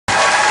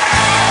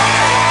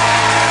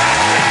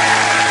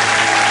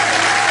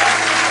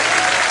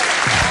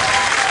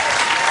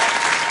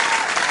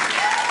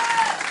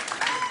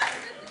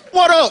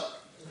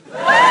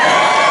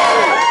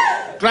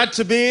glad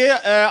to be here.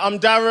 I'm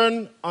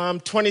Darren. I'm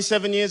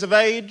 27 years of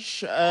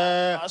age.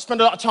 I spend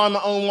a lot of time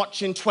at home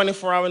watching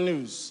 24-hour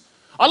news.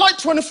 I like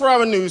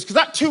 24-hour news because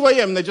at 2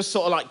 a.m. they just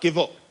sort of like give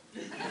up.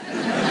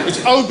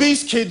 It's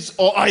obese kids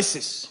or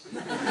ISIS.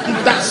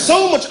 That's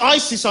so much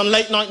ISIS on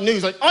late night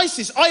news. Like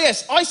ISIS,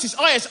 IS, ISIS,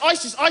 IS,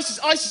 ISIS, ISIS,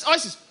 ISIS,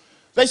 ISIS.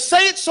 They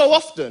say it so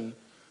often.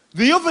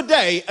 The other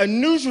day, a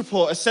news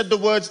reporter said the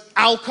words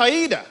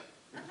Al-Qaeda.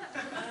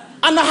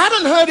 And I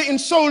hadn't heard it in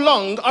so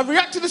long, I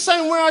reacted the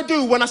same way I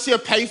do when I see a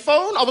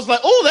payphone. I was like,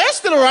 oh, they're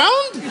still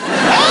around?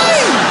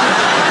 Hey!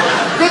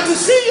 Good to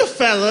see you,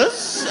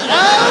 fellas.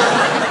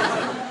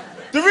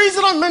 The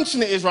reason I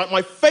mention it is, right,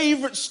 my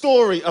favourite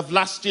story of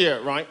last year,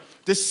 right?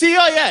 The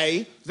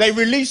CIA, they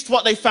released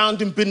what they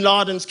found in Bin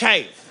Laden's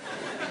cave.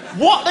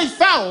 What they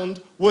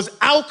found was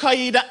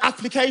Al-Qaeda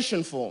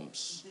application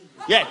forms.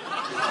 Yeah.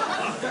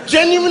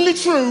 Genuinely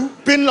true,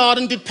 Bin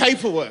Laden did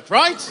paperwork,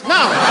 right?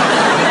 Now,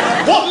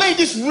 what made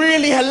this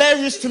really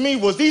hilarious to me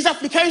was these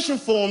application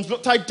forms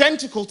looked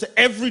identical to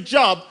every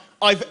job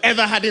I've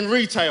ever had in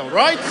retail,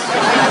 right?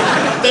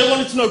 They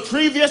wanted to know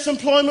previous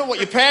employment, what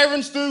your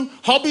parents do,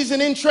 hobbies and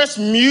interests,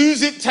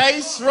 music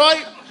tastes,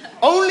 right?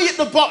 Only at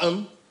the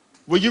bottom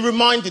were you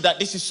reminded that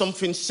this is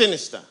something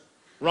sinister,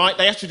 right?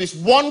 They asked you this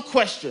one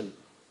question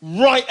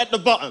right at the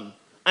bottom,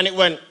 and it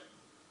went,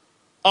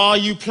 are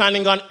you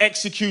planning on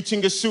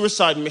executing a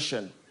suicide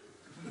mission?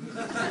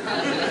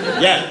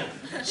 Yeah,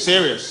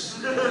 serious.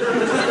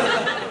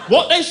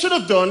 What they should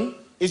have done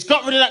is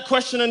got rid of that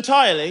question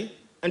entirely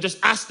and just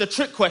asked the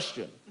trick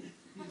question.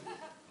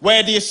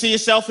 Where do you see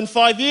yourself in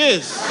 5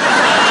 years?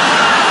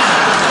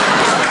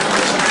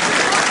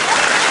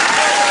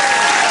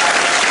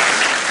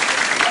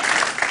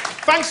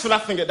 Thanks for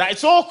laughing at that.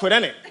 It's awkward,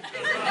 isn't it?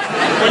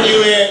 When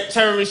you hear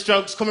terrorist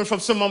jokes coming from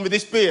someone with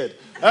this beard.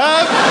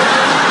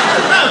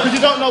 No, because you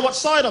don't know what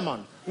side I'm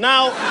on.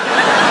 Now,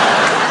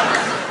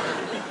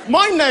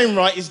 my name,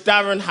 right, is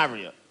Darren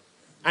Harriot.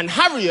 And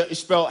Harriot is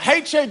spelled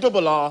H-A-R-R-I-O-T-T.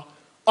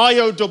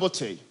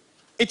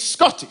 It's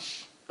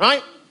Scottish,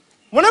 right?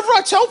 Whenever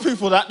I tell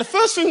people that, the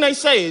first thing they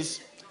say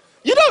is,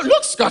 you don't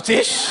look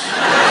Scottish.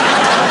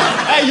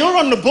 Hey, you're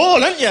on the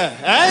ball, aren't you?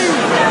 Hey?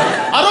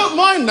 I don't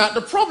mind that.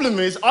 The problem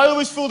is, I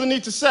always feel the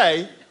need to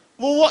say,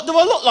 well, what do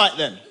I look like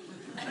then?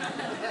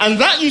 And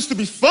that used to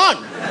be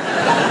fun.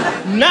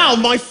 Now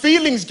my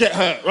feelings get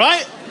hurt,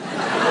 right?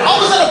 I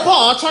was at a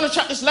bar trying to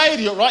chat this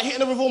lady up, right?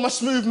 Hitting her with all my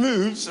smooth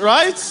moves,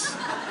 right?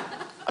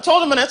 I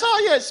told her, man,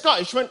 oh yeah, it's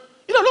Scottish. She went,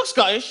 you don't look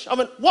Scottish. I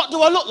went, what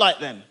do I look like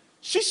then?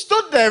 She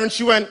stood there and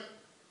she went,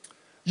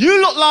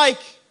 you look like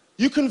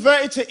you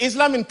converted to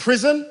Islam in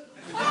prison.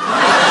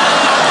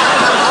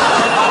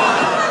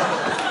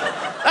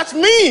 That's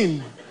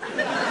mean.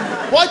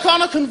 Why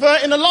can't I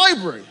convert in a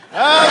library?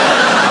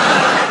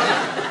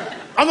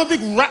 I'm a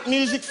big rap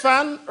music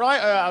fan, right?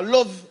 I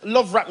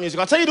love rap music.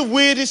 I'll tell you the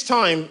weirdest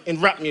time in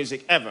rap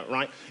music ever,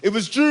 right? It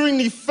was during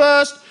the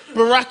first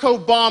Barack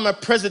Obama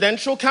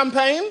presidential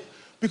campaign,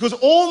 because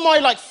all my,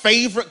 like,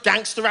 favourite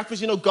gangster rappers,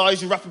 you know, guys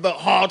who rap about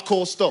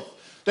hardcore stuff,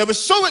 they were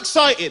so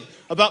excited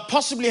about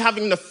possibly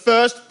having the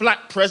first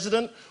black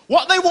president.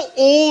 What they were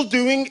all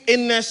doing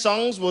in their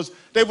songs was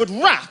they would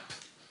rap,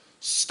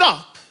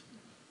 stop,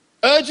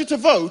 urge you to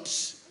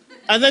vote,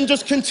 and then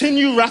just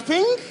continue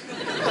rapping.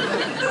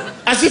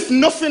 As if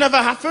nothing ever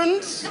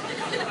happened.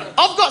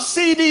 I've got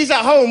CDs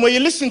at home where you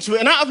listen to it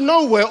and out of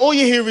nowhere, all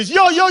you hear is,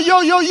 yo, yo,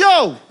 yo, yo,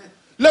 yo.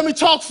 Let me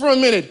talk for a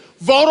minute.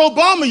 Vote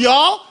Obama,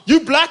 y'all. You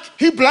black,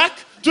 he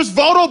black. Just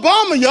vote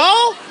Obama,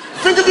 y'all.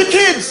 Think of your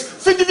kids.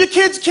 Think of your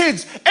kids'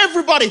 kids.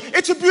 Everybody,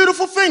 it's a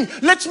beautiful thing.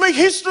 Let's make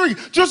history.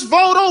 Just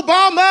vote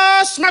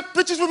Obama. Smack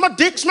bitches with my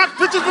dick. Smack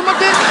bitches with my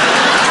dick.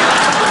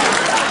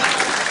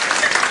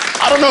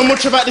 I don't know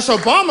much about this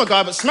Obama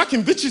guy, but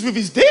smacking bitches with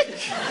his dick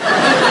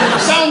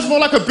sounds more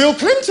like a Bill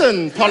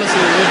Clinton policy.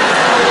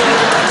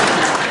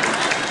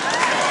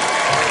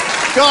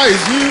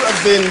 Guys, you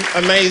have been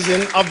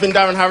amazing. I've been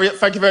Darren Harriot.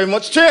 Thank you very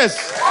much. Cheers.